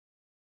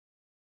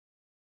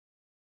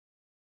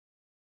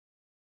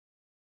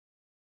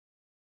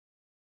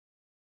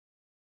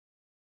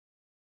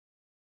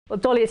Well,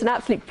 Dolly, it's an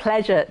absolute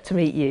pleasure to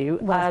meet you.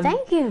 Well,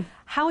 thank you.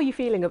 How are you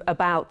feeling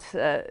about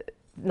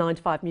 9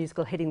 to 5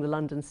 musical hitting the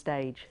London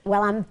stage?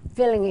 Well, I'm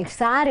feeling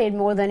excited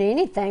more than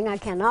anything. I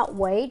cannot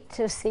wait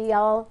to see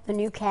all the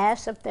new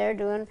cast up there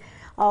doing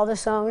all the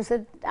songs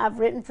that I've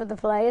written for the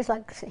plays.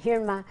 Like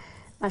hearing my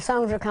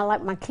songs are kind of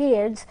like my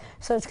kids,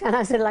 so it's kind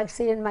of like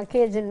seeing my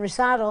kids in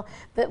recital,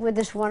 but with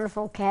this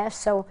wonderful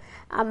cast. So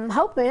I'm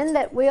hoping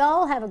that we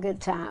all have a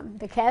good time.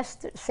 The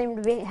cast seem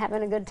to be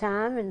having a good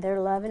time, and they're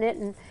loving it,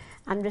 and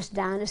I'm just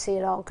dying to see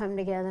it all come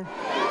together.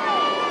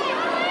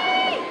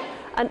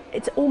 And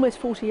it's almost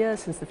 40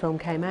 years since the film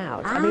came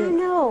out. I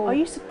know. Are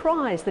you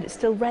surprised that it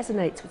still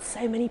resonates with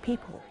so many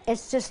people?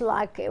 It's just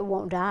like it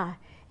won't die.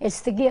 It's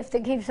the gift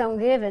that keeps on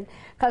giving.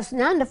 Because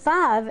 9 to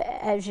 5,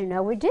 as you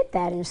know, we did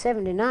that in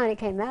 '79. It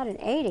came out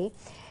in '80.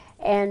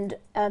 And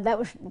that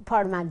was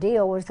part of my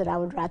deal, was that I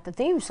would write the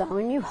theme song.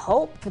 And you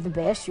hope for the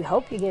best. You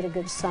hope you get a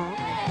good song. 9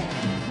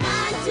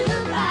 to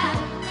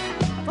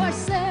 5 for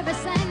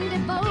service and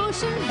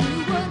devotion.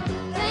 You would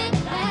think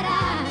that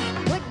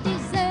I would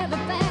deserve a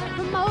fair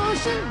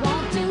promotion.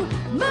 Want to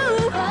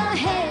move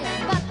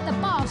ahead, but the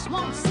boss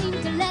won't seem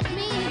to let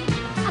me.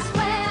 I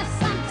swear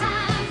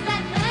sometimes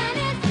that man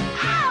is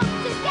out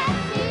to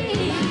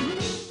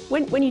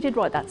get me. When you did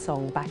write that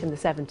song back in the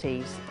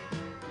 70s,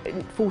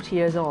 40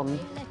 years on,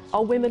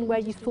 are women where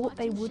you thought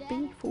they would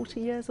be 40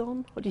 years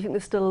on? Or do you think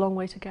there's still a long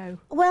way to go?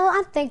 Well,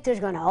 I think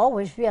there's going to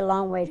always be a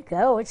long way to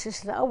go. It's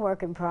just a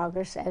work in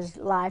progress, as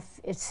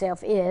life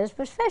itself is,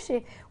 but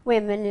especially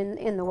women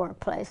in the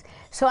workplace.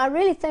 So I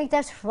really think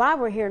that's why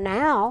we're here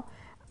now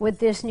with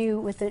this new,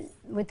 with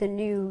the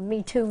new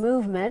Me Too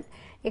movement.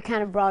 It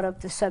kind of brought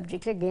up the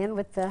subject again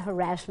with the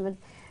harassment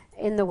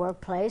in the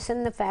workplace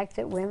and the fact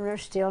that women are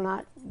still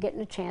not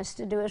getting a chance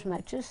to do as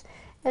much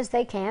as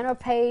they can, or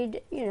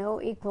paid, you know,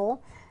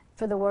 equal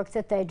for the work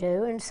that they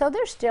do. And so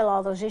there's still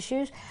all those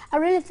issues. I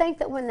really think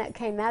that when that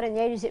came out in the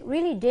 80s, it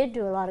really did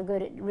do a lot of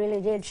good. It really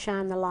did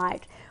shine the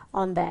light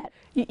on that.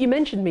 You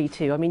mentioned Me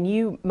Too. I mean,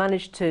 you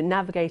managed to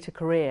navigate a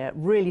career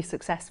really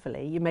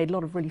successfully. You made a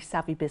lot of really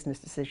savvy business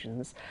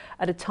decisions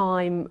at a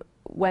time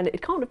when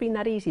it can't have been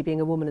that easy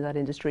being a woman in that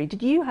industry.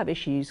 Did you have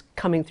issues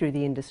coming through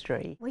the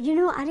industry? Well, you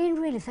know, I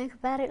didn't really think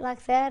about it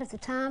like that at the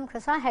time,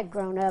 because I had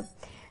grown up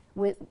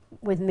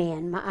with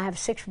men. I have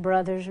 6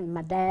 brothers, and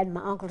my dad and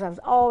my uncles. I was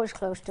always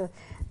close to,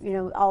 you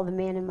know, all the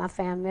men in my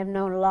family. I've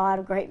known a lot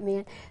of great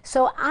men.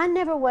 So I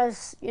never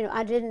was, you know,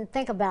 I didn't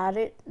think about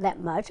it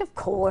that much. Of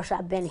course,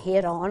 I've been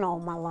hit on all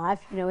my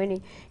life, you know,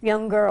 any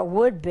young girl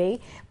would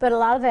be. But a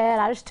lot of that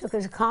I just took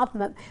as a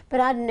compliment. But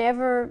I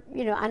never,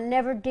 you know, I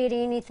never did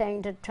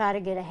anything to try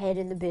to get ahead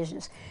in the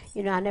business.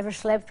 You know, I never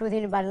slept with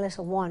anybody unless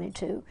I wanted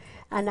to.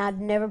 And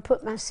I'd never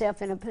put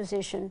myself in a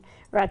position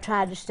where I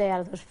tried to stay out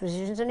of those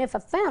positions. And if I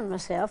found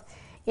myself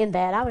in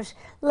that, I was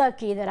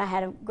lucky that I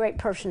had a great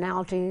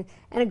personality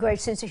and a great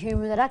sense of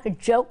humor, that I could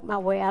joke my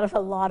way out of a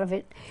lot of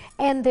it.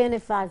 And then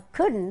if I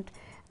couldn't,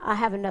 I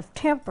have enough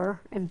temper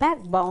and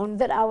backbone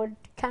that I would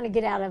kind of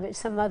get out of it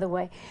some other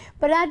way.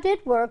 But I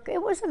did work.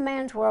 It was a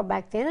man's world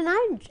back then,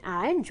 and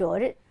I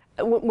enjoyed it.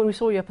 When we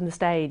saw you up on the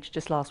stage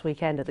just last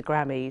weekend at the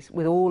Grammys,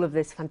 with all of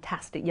this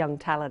fantastic young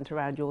talent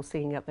around you all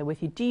singing up there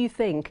with you, do you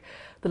think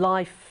the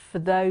life for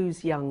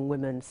those young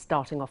women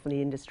starting off in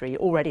the industry,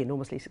 already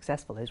enormously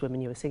successful, those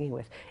women you were singing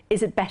with,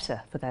 is it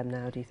better for them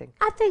now, do you think?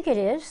 I think it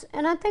is,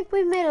 and I think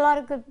we've made a lot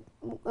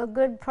of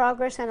good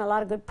progress and a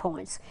lot of good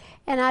points.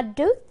 And I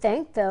do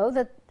think, though,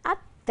 that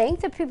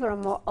people are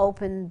more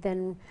open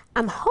than,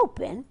 I'm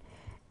hoping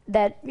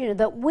that, you know,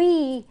 that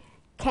we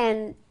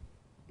can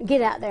get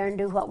out there and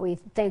do what we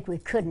think we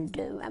couldn't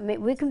do. I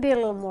mean, we can be a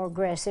little more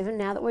aggressive, and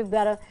now that we've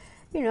got a,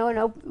 you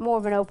know, more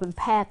of an open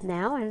path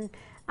now, and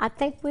I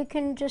think we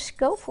can just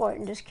go for it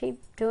and just keep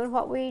doing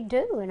what we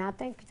do, and I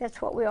think that's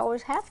what we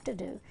always have to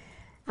do.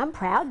 I'm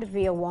proud to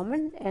be a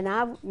woman, and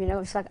you know,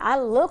 it's like I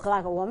look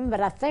like a woman, but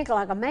I think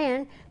like a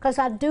man, because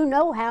I do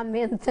know how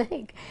men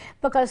think.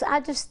 Because I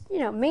just, you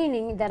know,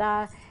 meaning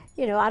that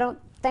you know, I don't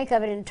think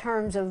of it in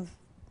terms of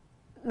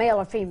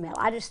male or female.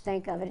 I just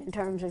think of it in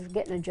terms of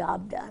getting a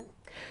job done.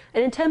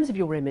 And in terms of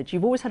your image,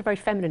 you've always had a very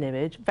feminine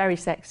image, very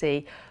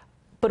sexy,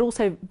 but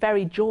also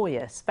very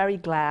joyous, very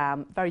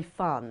glam, very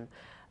fun.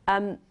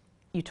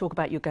 You talk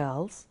about your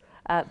girls,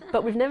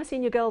 but we've never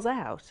seen your girls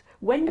out.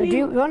 When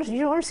you don't want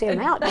to see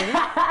them out, do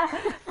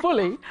you?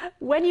 Fully.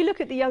 When you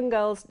look at the young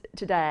girls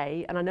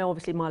today, and I know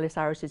obviously Miley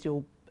Cyrus is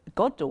your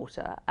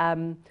goddaughter,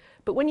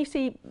 but when you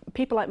see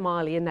people like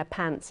Miley in their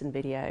pants in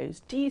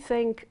videos, do you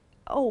think,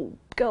 oh,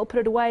 girl,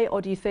 put it away,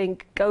 or do you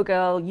think, go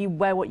girl, you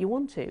wear what you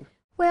want to?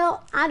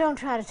 Well, I don't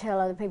try to tell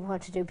other people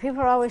what to do.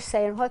 People are always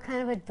saying, what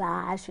kind of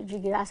advice should you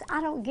give? I say,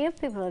 I don't give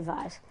people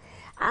advice.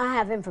 I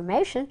have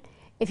information.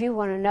 If you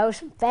want to know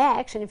some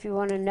facts, and if you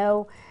want to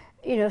know,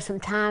 you know,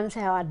 sometimes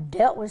how I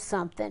dealt with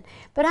something.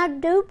 But I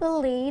do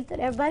believe that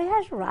everybody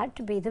has a right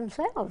to be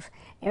themselves.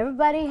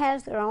 Everybody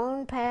has their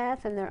own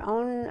path and their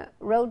own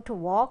road to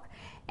walk,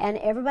 and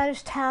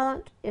everybody's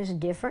talent is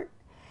different.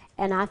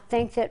 And I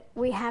think that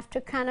we have to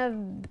kind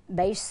of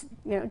base,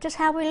 you know, just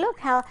how we look,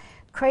 how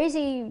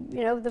crazy,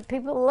 you know, the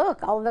people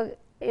look, all the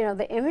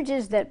the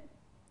images that,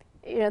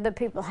 that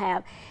people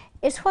have,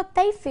 it's what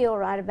they feel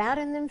right about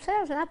in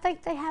themselves, and I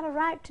think they have a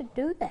right to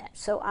do that.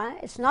 So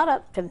it's not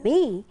up to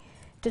me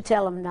to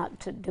tell them not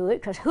to do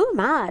it, because who am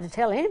I to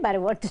tell anybody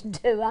what to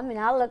do? I mean,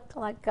 I look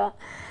like,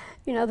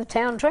 the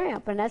town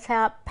tramp, and that's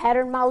how I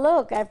patterned my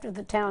look after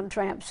the town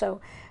tramp.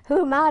 So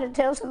who am I to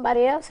tell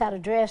somebody else how to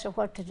dress or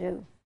what to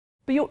do?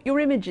 But your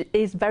image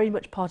is very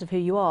much part of who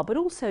you are, but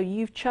also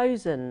you've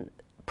chosen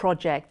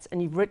projects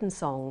and you've written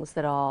songs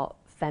that are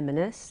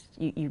feminist.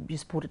 You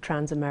supported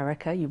Trans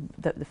America,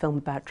 the film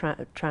about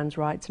trans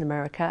rights in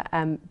America.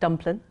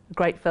 Dumplin', a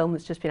great film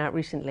that's just been out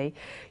recently.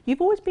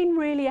 You've always been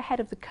really ahead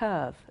of the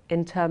curve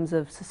in terms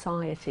of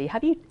society.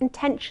 Have you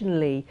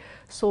intentionally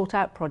sought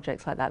out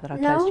projects like that are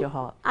close to your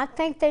heart? I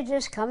think they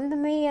just come to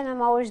me, and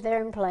I'm always there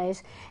in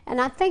place.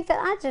 And I think that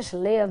I just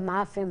live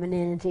my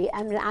femininity.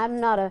 I mean, I'm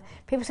not a,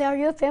 people say, are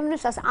you a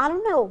feminist? I say, I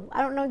don't know.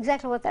 I don't know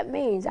exactly what that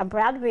means. I'm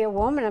proud to be a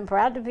woman. I'm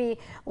proud to be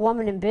a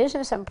woman in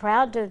business. I'm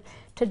proud to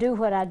do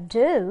what I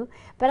do,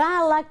 but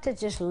I like to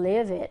just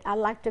live it. I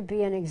like to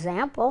be an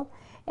example.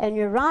 And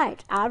you're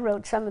right, I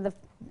wrote some of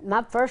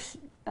my first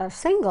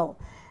single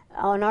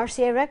on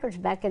RCA Records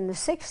back in the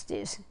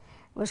 60s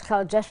was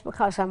called Just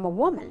Because I'm a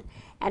Woman.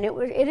 And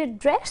it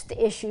addressed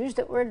the issues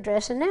that we're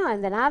addressing now.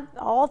 And then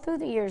all through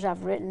the years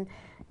I've written,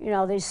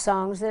 these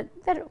songs that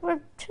were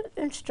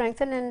to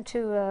strengthen and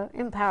to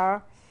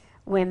empower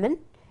women.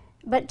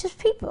 But just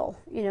people,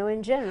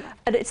 in general.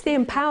 And it's the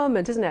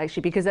empowerment, isn't it,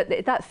 actually? Because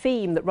that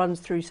theme that runs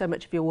through so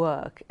much of your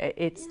work,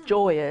 it's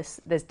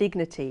joyous, there's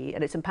dignity,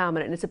 and it's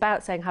empowerment, and it's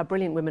about saying how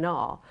brilliant women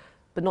are,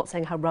 but not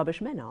saying how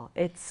rubbish men are.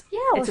 It's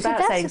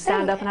about saying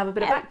stand up and have a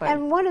bit of backbone.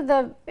 And one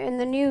of in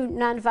the new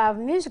 9 to 5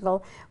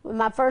 musical,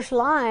 my first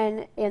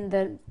line in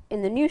the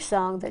new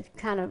song that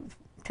kind of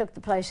took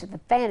the place of the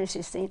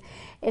fantasy scene,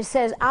 it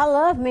says, I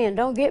love men,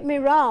 don't get me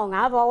wrong,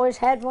 I've always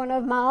had one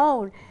of my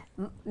own.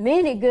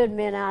 Many good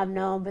men I've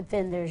known, but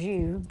then there's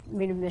you,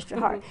 meaning Mr.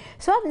 Hart.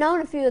 So I've known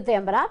a few of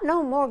them, but I've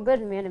known more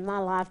good men in my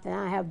life than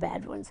I have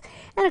bad ones.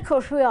 And of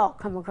course, we all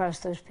come across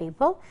those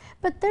people,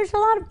 but there's a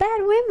lot of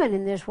bad women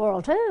in this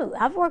world too.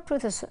 I've worked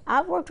with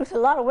a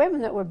lot of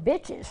women that were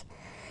bitches,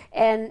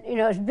 and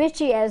as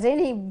bitchy as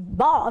any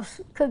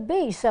boss could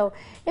be. So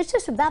it's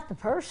just about the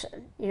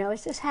person.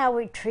 It's just how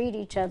we treat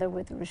each other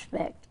with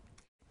respect.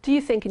 Do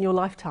you think in your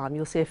lifetime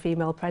you'll see a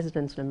female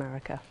president in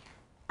America?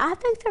 I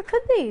think there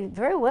could be,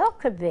 very well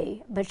could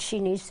be, but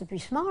she needs to be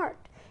smart.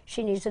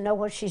 She needs to know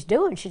what she's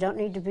doing. She don't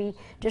need to be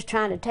just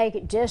trying to take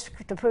it just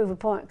to prove a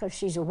point because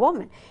she's a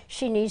woman.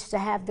 She needs to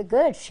have the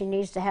goods. She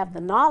needs to have the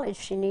knowledge.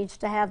 She needs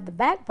to have the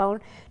backbone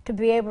to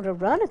be able to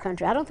run a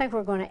country. I don't think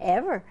we're going to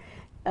ever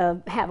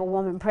have a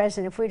woman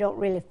president if we don't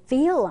really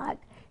feel like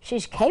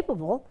she's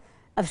capable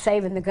of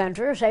saving the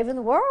country or saving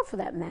the world, for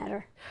that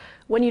matter.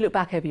 When you look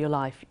back over your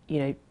life,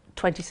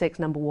 26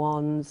 number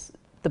ones,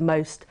 the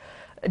most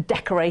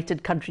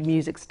decorated country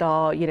music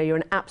star, you're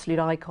an absolute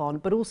icon,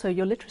 but also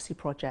your literacy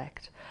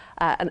project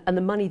and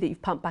the money that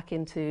you've pumped back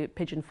into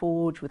Pigeon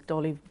Forge with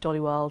Dolly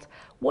World.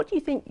 What do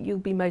you think you'll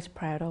be most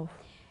proud of?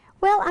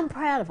 Well, I'm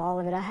proud of all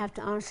of it, I have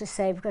to honestly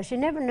say, because you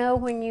never know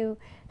when you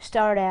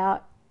start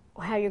out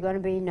how you're going to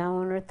be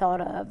known or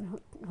thought of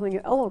when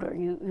you're older.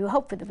 You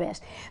hope for the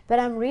best. But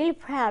I'm really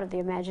proud of the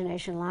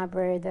Imagination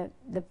Library,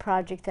 the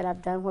project that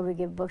I've done where we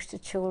give books to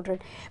children.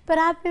 But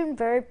I've been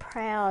very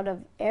proud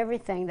of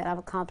everything that I've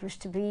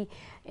accomplished, to be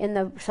in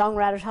the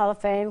Songwriters Hall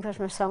of Fame, because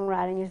my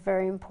songwriting is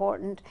very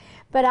important.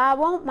 But I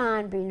won't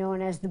mind being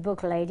known as the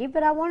book lady,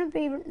 but I want to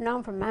be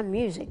known for my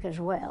music as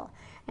well,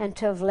 and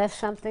to have left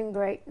something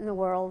great in the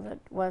world that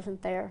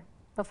wasn't there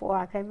before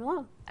I came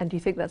along. And do you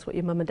think that's what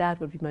your mum and dad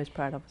would be most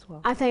proud of as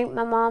well? I think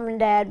my mom and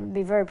dad would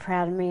be very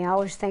proud of me. I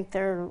always think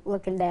they're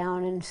looking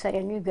down and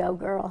saying, you go,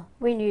 girl.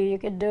 We knew you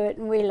could do it,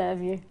 and we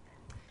love you.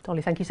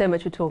 Dolly, thank you so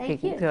much for talking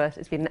to us.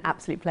 It's been an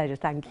absolute pleasure.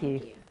 Thank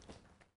you.